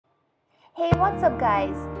Hey, what's up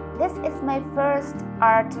guys? This is my first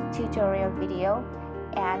art tutorial video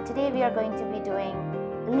and today we are going to be doing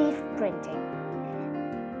leaf printing.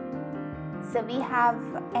 So we have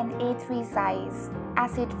an A3 size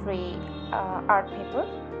acid-free art paper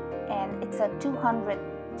and it's a 200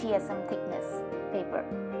 GSM thickness paper,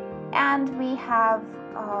 and we have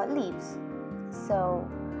leaves. So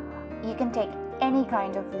you can take any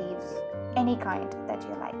kind of leaves, any kind that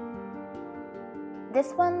you like.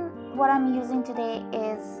 This one, what I'm using today,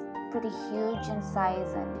 is pretty huge in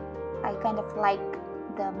size and I kind of like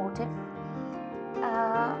the motif.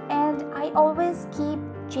 And I always keep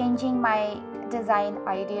changing my design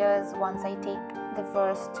ideas once I take the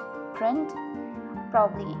first print.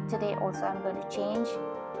 Probably today also I'm going to change,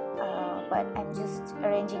 but I'm just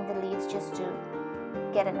arranging the leaves just to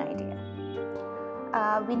get an idea.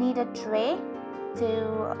 We need a tray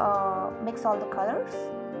to mix all the colors,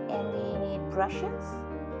 and we need brushes.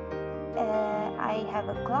 I have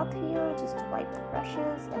a cloth here just to wipe the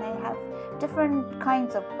brushes, and I have different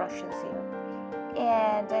kinds of brushes here,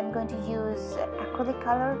 and I'm going to use acrylic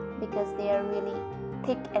color because they are really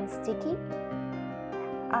thick and sticky.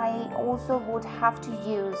 I also would have to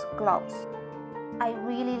use gloves. I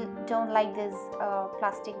really don't like these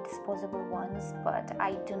plastic disposable ones, but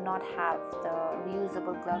I do not have the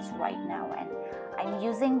reusable gloves right now, and I'm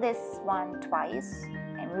using this one twice.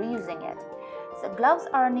 I'm reusing it. So gloves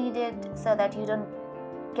are needed so that you don't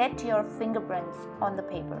get your fingerprints on the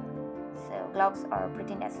paper. So gloves are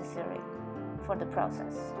pretty necessary for the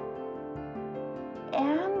process.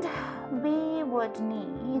 And we would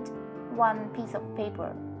need one piece of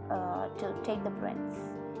paper to take the prints.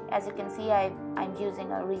 As you can see, I'm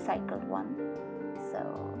using a recycled one. So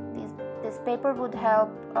this paper would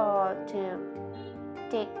help to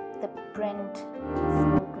take the print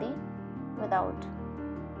smoothly without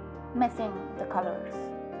messing the colors.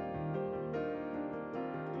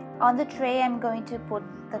 On the tray, I'm going to put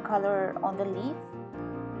the color on the leaf,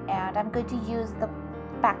 and I'm going to use the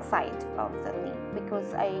back side of the leaf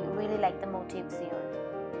because I really like the motifs here.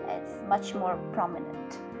 It's much more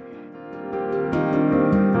prominent.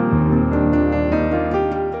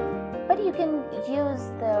 But you can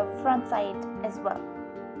use the front side as well.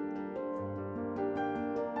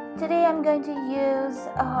 Today I'm going to use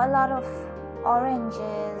a lot of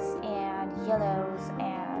oranges and yellows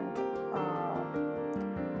and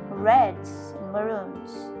reds and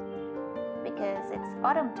maroons because it's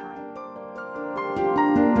autumn time.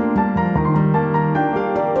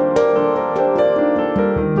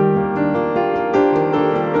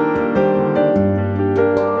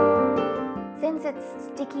 Since it's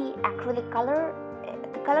sticky acrylic color,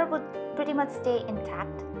 the color would pretty much stay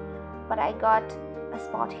intact, but I got a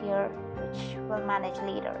spot here which we'll manage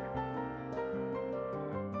later.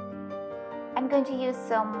 I'm going to use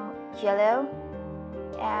some yellow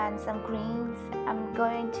and some greens. I'm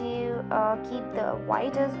going to keep the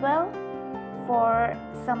white as well. For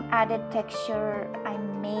some added texture, I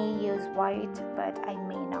may use white, but I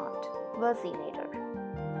may not. We'll see later.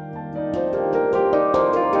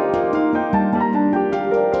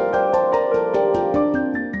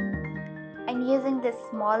 I'm using this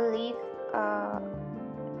small leaf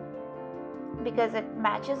because it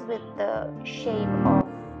matches with the shape of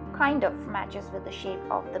matches with the shape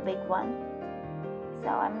of the big one. So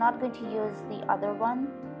I'm not going to use the other one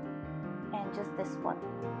and just this one.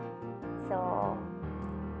 So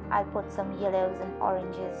I'll put some yellows and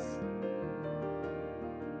oranges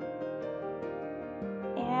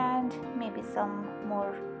and maybe some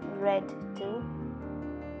more red too,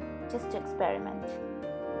 just to experiment.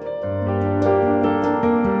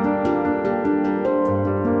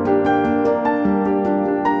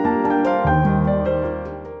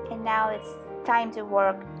 Time to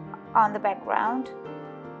work on the background.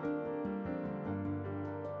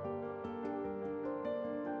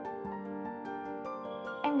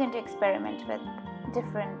 I'm going to experiment with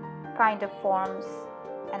different kind of forms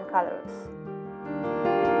and colors.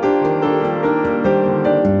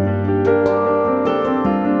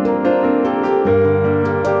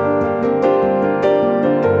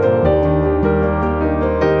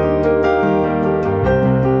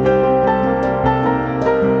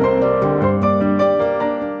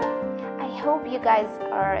 Guys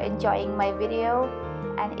are enjoying my video,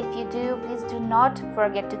 and if you do, please do not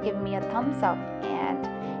forget to give me a thumbs up and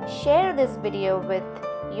share this video with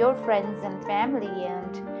your friends and family,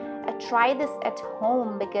 and try this at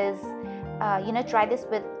home because try this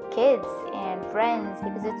with kids and friends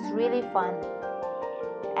because it's really fun.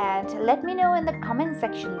 And let me know in the comment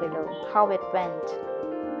section below how it went.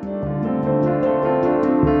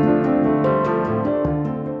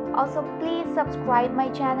 Also, please subscribe my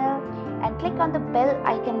channel and click on the bell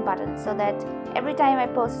icon button so that every time I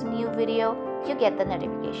post a new video, you get the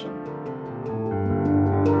notification.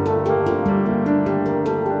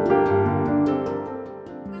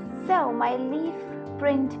 So my leaf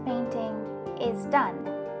print painting is done.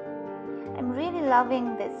 I'm really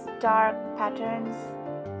loving these dark patterns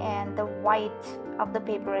and the white of the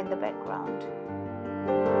paper in the background.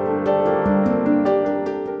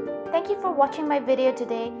 Thank you for watching my video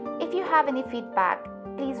today. If you have any feedback,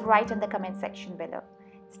 please write in the comment section below.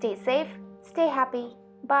 Stay safe, stay happy.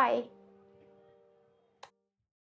 Bye.